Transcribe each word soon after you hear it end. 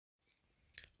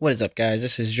What is up, guys?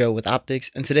 This is Joe with Optics,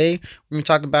 and today we're going to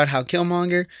talk about how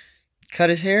Killmonger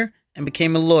cut his hair and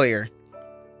became a lawyer.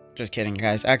 Just kidding,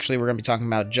 guys. Actually, we're going to be talking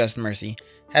about Just Mercy.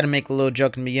 Had to make a little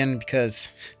joke in the beginning because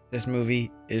this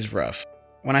movie is rough.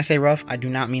 When I say rough, I do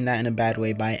not mean that in a bad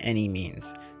way by any means.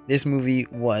 This movie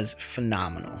was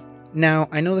phenomenal. Now,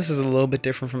 I know this is a little bit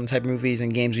different from the type of movies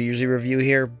and games we usually review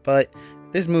here, but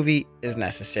this movie is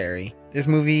necessary. This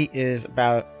movie is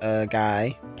about a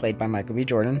guy, played by Michael B.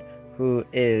 Jordan, who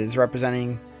is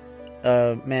representing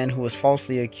a man who was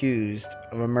falsely accused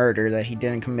of a murder that he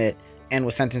didn't commit and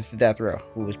was sentenced to death row,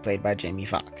 who was played by Jamie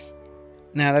Foxx.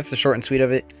 Now, that's the short and sweet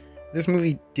of it. This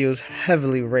movie deals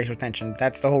heavily with racial tension.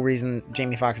 That's the whole reason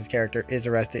Jamie Foxx's character is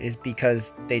arrested, is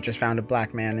because they just found a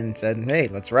black man and said, hey,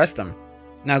 let's arrest him.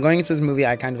 Now, going into this movie,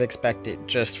 I kind of expected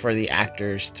just for the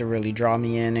actors to really draw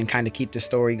me in and kind of keep the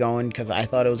story going, because I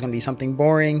thought it was going to be something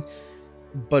boring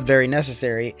but very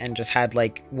necessary, and just had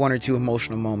like one or two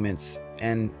emotional moments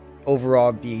and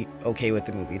overall be okay with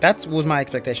the movie. That was my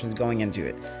expectations going into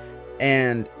it,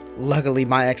 and luckily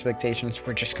my expectations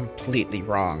were just completely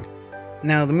wrong.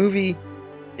 Now, the movie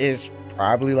is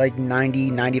probably like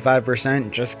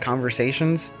 90-95% just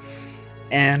conversations,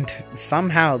 and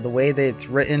somehow the way that it's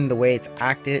written, the way it's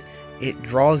acted, it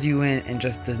draws you in and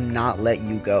just does not let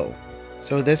you go.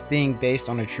 So this being based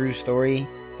on a true story,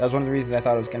 that was one of the reasons I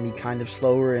thought it was going to be kind of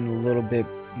slower and a little bit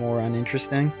more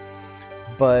uninteresting.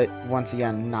 But once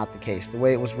again, not the case. The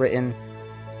way it was written,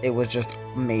 it was just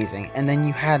amazing. And then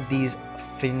you had these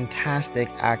fantastic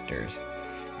actors.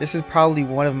 This is probably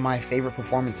one of my favorite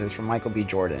performances from Michael B.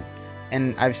 Jordan.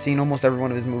 And I've seen almost every one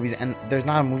of his movies, and there's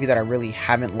not a movie that I really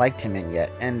haven't liked him in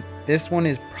yet. And this one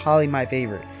is probably my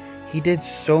favorite. He did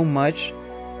so much,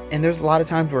 and there's a lot of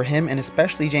times where him, and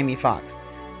especially Jamie Foxx,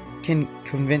 can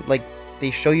convince, like, they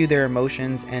show you their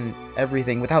emotions and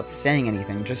everything without saying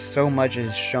anything. Just so much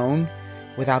is shown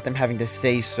without them having to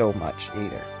say so much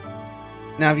either.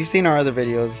 Now, if you've seen our other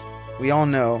videos, we all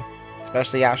know,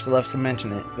 especially Ashley loves to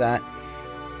mention it, that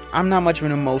I'm not much of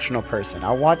an emotional person.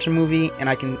 I'll watch a movie and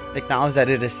I can acknowledge that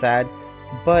it is sad,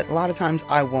 but a lot of times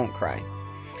I won't cry.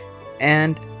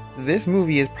 And this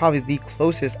movie is probably the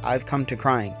closest I've come to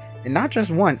crying. And not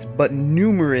just once, but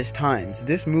numerous times.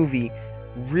 This movie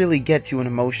really gets you in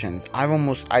emotions. I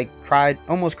almost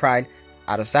cried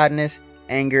out of sadness,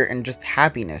 anger, and just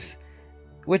happiness,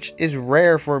 which is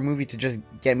rare for a movie to just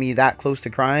get me that close to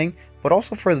crying, but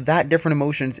also for that different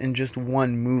emotions in just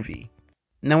one movie.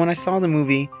 Now, when I saw the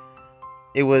movie,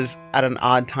 it was at an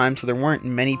odd time, so there weren't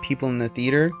many people in the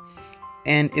theater,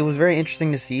 and it was very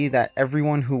interesting to see that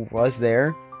everyone who was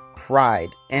there cried,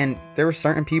 and there were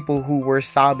certain people who were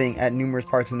sobbing at numerous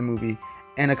parts of the movie,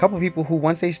 and a couple people who,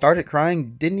 once they started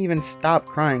crying, didn't even stop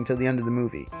crying till the end of the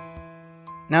movie.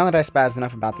 Now that I spazzed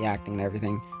enough about the acting and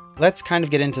everything, let's kind of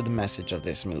get into the message of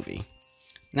this movie.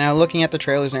 Now, looking at the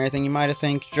trailers and everything, you might have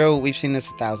think, Joe, we've seen this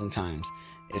 1,000 times.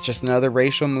 It's just another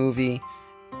racial movie,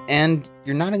 and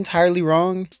you're not entirely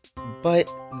wrong, but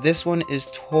this one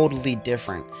is totally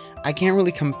different. I can't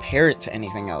really compare it to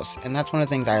anything else, and that's one of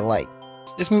the things I like.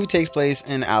 This movie takes place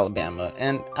in Alabama,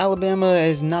 and Alabama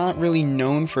is not really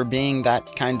known for being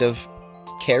that kind of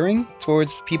caring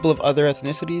towards people of other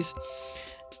ethnicities,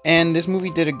 and this movie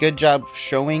did a good job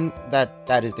showing that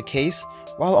that is the case,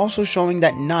 while also showing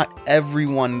that not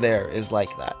everyone there is like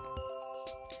that.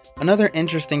 Another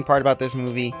interesting part about this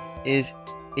movie is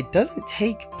it doesn't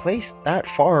take place that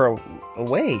far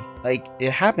away. Like,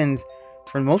 it happens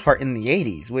for the most part in the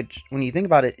 80s, which, when you think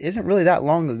about it, isn't really that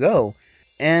long ago.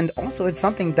 And also, it's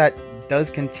something that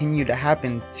does continue to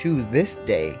happen to this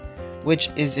day, which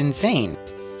is insane.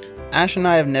 Ash and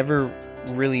I have never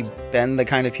really been the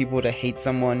kind of people to hate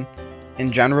someone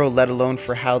in general, let alone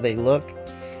for how they look.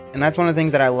 And that's one of the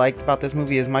things that I liked about this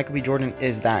movie, is Michael B. Jordan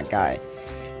is that guy.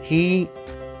 He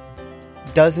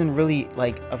doesn't really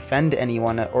like offend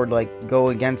anyone or like go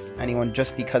against anyone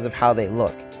just because of how they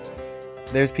look.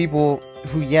 There's people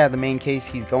who, yeah, the main case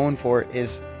he's going for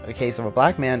is a case of a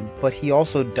black man, but he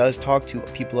also does talk to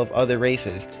people of other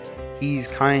races. He's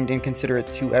kind and considerate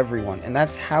to everyone, and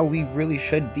that's how we really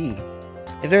should be.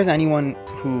 If there's anyone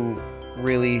who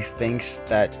really thinks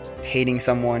that hating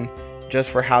someone just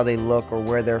for how they look or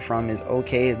where they're from is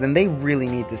okay, then they really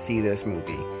need to see this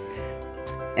movie.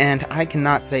 And I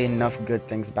cannot say enough good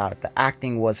things about it. The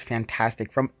acting was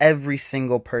fantastic from every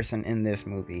single person in this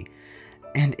movie.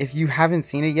 And if you haven't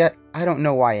seen it yet, I don't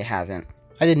know why you haven't.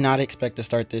 I did not expect to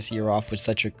start this year off with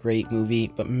such a great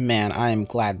movie, but man, I am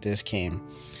glad this came.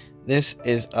 This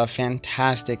is a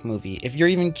fantastic movie. If you're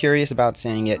even curious about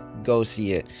seeing it, go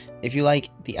see it. If you like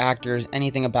the actors,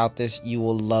 anything about this, you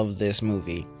will love this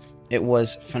movie. It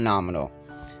was phenomenal.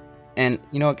 And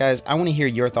you know what, guys, I want to hear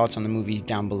your thoughts on the movies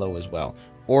down below as well.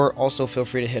 Or also feel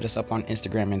free to hit us up on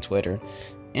Instagram and Twitter.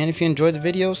 And if you enjoyed the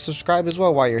video, subscribe as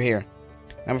well while you're here.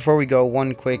 Now before we go,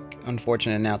 one quick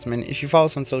unfortunate announcement. If you follow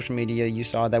us on social media, you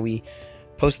saw that we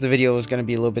posted the video was going to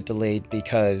be a little bit delayed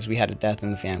because we had a death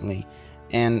in the family.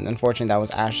 And unfortunately that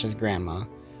was Ash's grandma.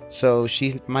 So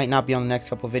she might not be on the next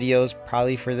couple videos,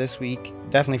 probably for this week,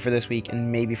 definitely for this week,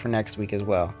 and maybe for next week as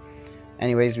well.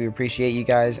 Anyways, we appreciate you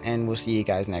guys, and we'll see you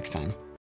guys next time.